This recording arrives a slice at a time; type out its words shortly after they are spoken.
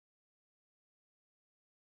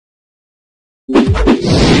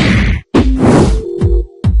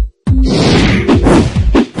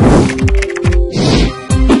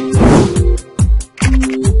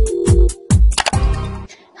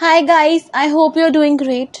Hi guys, I hope you're doing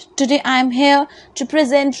great. Today I am here to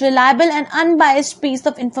present reliable and unbiased piece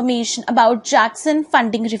of information about Jackson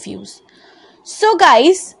funding reviews. So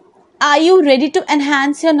guys, are you ready to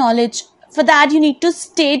enhance your knowledge? For that you need to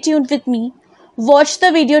stay tuned with me, watch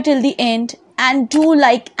the video till the end and do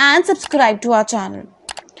like and subscribe to our channel.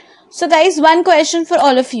 So guys, one question for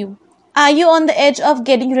all of you. Are you on the edge of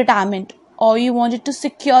getting retirement or you wanted to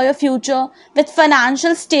secure your future with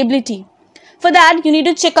financial stability? For that, you need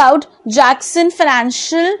to check out Jackson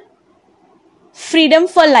Financial Freedom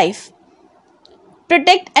for Life.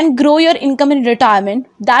 Protect and grow your income in retirement.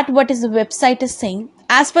 That's what the website is saying.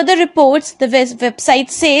 As per the reports, the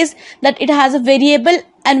website says that it has a variable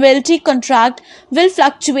annuity contract, will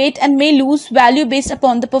fluctuate and may lose value based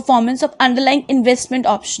upon the performance of underlying investment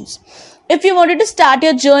options. If you wanted to start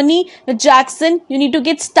your journey with Jackson, you need to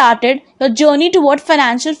get started. Your journey toward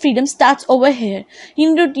financial freedom starts over here.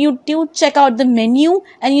 You need to check out the menu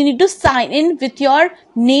and you need to sign in with your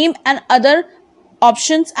name and other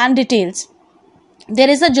options and details. There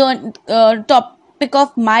is a topic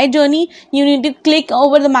of My Journey. You need to click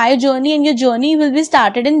over the My Journey and your journey will be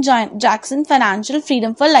started in Jackson Financial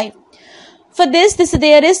Freedom for Life. For this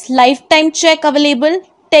there is lifetime check available.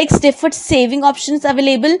 Tax deferred saving options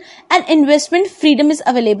available and investment freedom is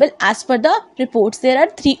available. As per the reports, there are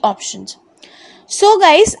 3 options. So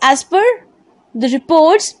guys, as per the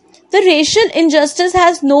reports, the racial injustice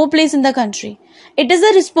has no place in the country. It is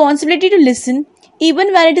a responsibility to listen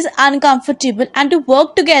even when it is uncomfortable and to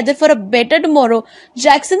work together for a better tomorrow.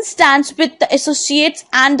 Jackson stands with the associates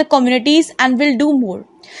and the communities and will do more.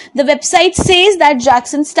 The website says that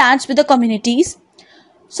Jackson stands with the communities.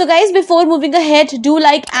 So guys, before moving ahead, do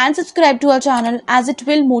like and subscribe to our channel as it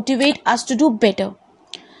will motivate us to do better.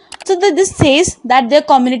 So this says that their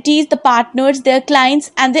communities, the partners, their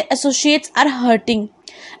clients and their associates are hurting.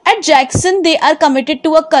 At Jackson, they are committed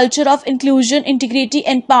to a culture of inclusion, integrity,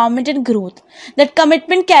 empowerment and growth. That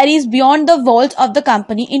commitment carries beyond the walls of the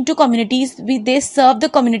company into communities. They serve the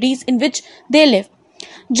communities in which they live.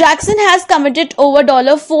 Jackson has committed over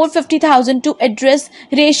 $450,000 to address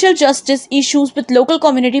racial justice issues with local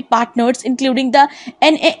community partners including the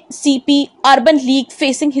NACP, Urban League,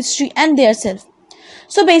 Facing History and theirself.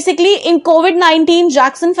 So basically in COVID-19,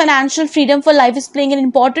 Jackson Financial Freedom for Life is playing an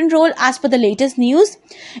important role as per the latest news.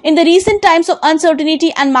 In the recent times of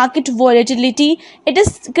uncertainty and market volatility, it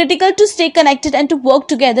is critical to stay connected and to work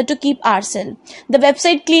together to keep ourselves. The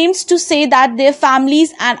website claims to say that their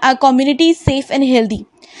families and our communities safe and healthy.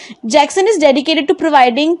 Jackson is dedicated to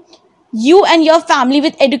providing you and your family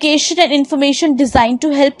with education and information designed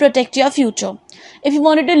to help protect your future. If you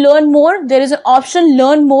wanted to learn more, there is an option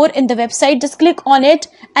Learn More in the website. Just click on it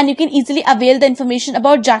and you can easily avail the information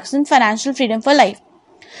about Jackson Financial Freedom for Life.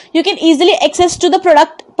 You can easily access to the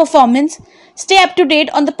product performance, stay up to date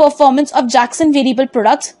on the performance of Jackson variable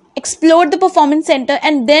products, explore the performance center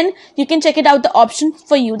and then you can check it out the option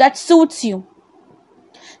for you that suits you.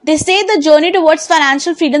 They say the journey towards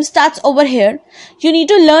financial freedom starts over here. You need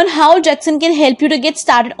to learn how Jackson can help you to get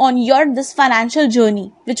started on this financial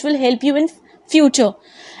journey, which will help you in future.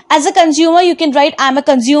 As a consumer, you can write I'm a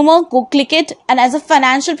consumer, go click it, and as a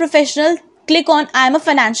financial professional, click on I'm a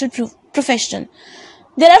financial professional.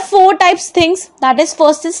 There are 4 types things. That is,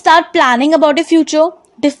 first is start planning about your future.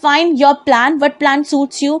 Define your plan, what plan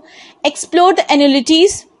suits you. Explore the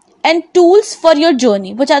annuities and tools for your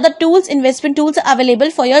journey. Which are the tools, investment tools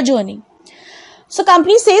available for your journey. So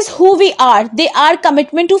company says who we are. They are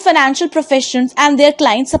commitment to financial professions and their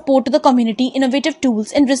clients, support to the community, innovative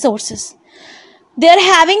tools and resources. They are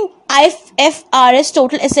having IFRS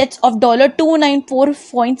total assets of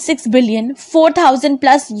 $294.6 billion, 4,000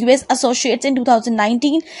 plus US associates in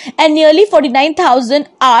 2019 and nearly 49,000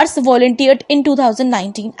 hours volunteered in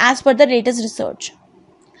 2019 as per the latest research.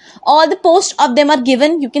 All the posts of them are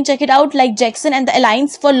given. You can check it out like Jackson and the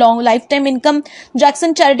Alliance for Long Lifetime Income,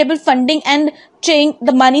 Jackson Charitable Funding and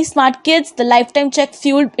the Money Smart Kids, the Lifetime Check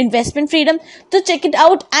Fueled Investment Freedom. So check it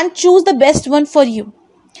out and choose the best one for you.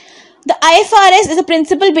 The IFRS is a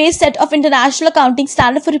principle-based set of international accounting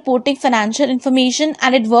standard for reporting financial information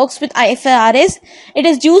and it works with IFRS. It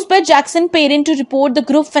is used by Jackson parent to report the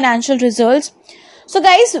group financial results. So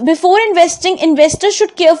guys, before investing, investors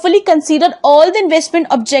should carefully consider all the investment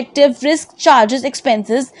objective, risk, charges,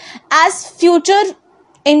 expenses as future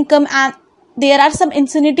income, and there are some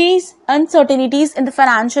uncertainties in the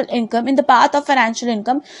financial income, in the path of financial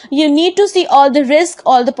income. You need to see all the risk,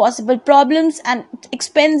 all the possible problems and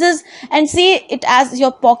expenses and see it as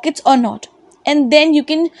your pockets or not. and then you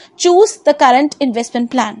can choose the current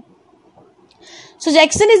investment plan. So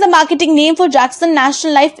Jackson is the marketing name for Jackson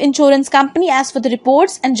National Life Insurance Company as for the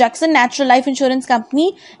reports, and Jackson Natural Life Insurance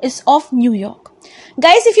Company is of New York.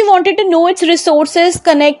 Guys, if you wanted to know its resources,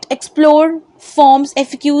 connect, explore, forms,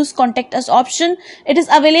 FAQs, contact us option, it is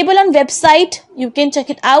available on website. You can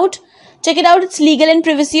check it out. Check it out. Its legal and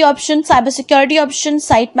privacy option, cybersecurity option,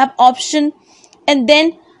 sitemap option, and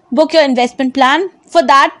then book your investment plan. For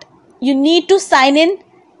that, you need to sign in.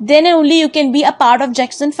 Then only you can be a part of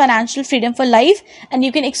Jackson Financial Freedom for Life, and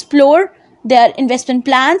you can explore their investment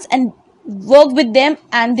plans and work with them,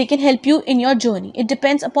 and they can help you in your journey. It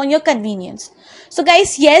depends upon your convenience. So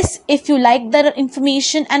guys, yes, if you like the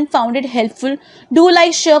information and found it helpful, do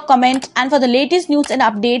like, share, comment, and for the latest news and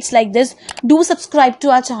updates like this, do subscribe to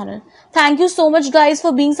our channel. Thank you so much guys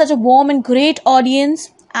for being such a warm and great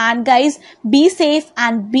audience. And guys, be safe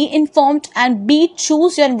and be informed and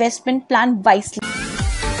choose your investment plan wisely.